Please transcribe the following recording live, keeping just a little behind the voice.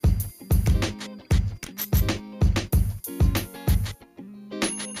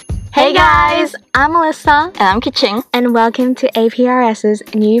Hey guys, I'm Melissa, And I'm Kiching. and welcome to APRS's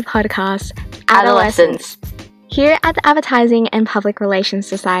new podcast, AD-olescence. Here at the Advertising and Public Relations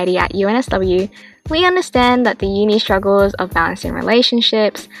Society at UNSW, we understand that the uni struggles of balancing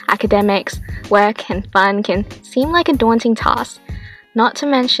relationships, academics, work, and fun can seem like a daunting task, not to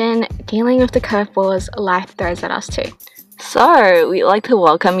mention dealing with the curveballs life throws at us too. So, we'd like to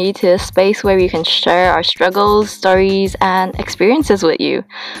welcome you to a space where we can share our struggles, stories, and experiences with you.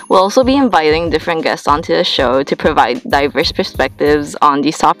 We'll also be inviting different guests onto the show to provide diverse perspectives on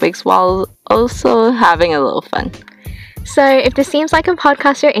these topics while also having a little fun. So, if this seems like a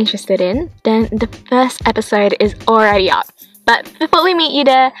podcast you're interested in, then the first episode is already up. But before we meet you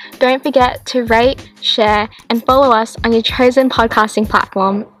there, don't forget to rate, share, and follow us on your chosen podcasting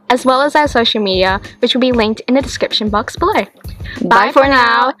platform, as well as our social media, which will be linked in the description box below. Bye for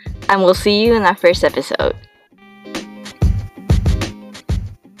now, and we'll see you in our first episode.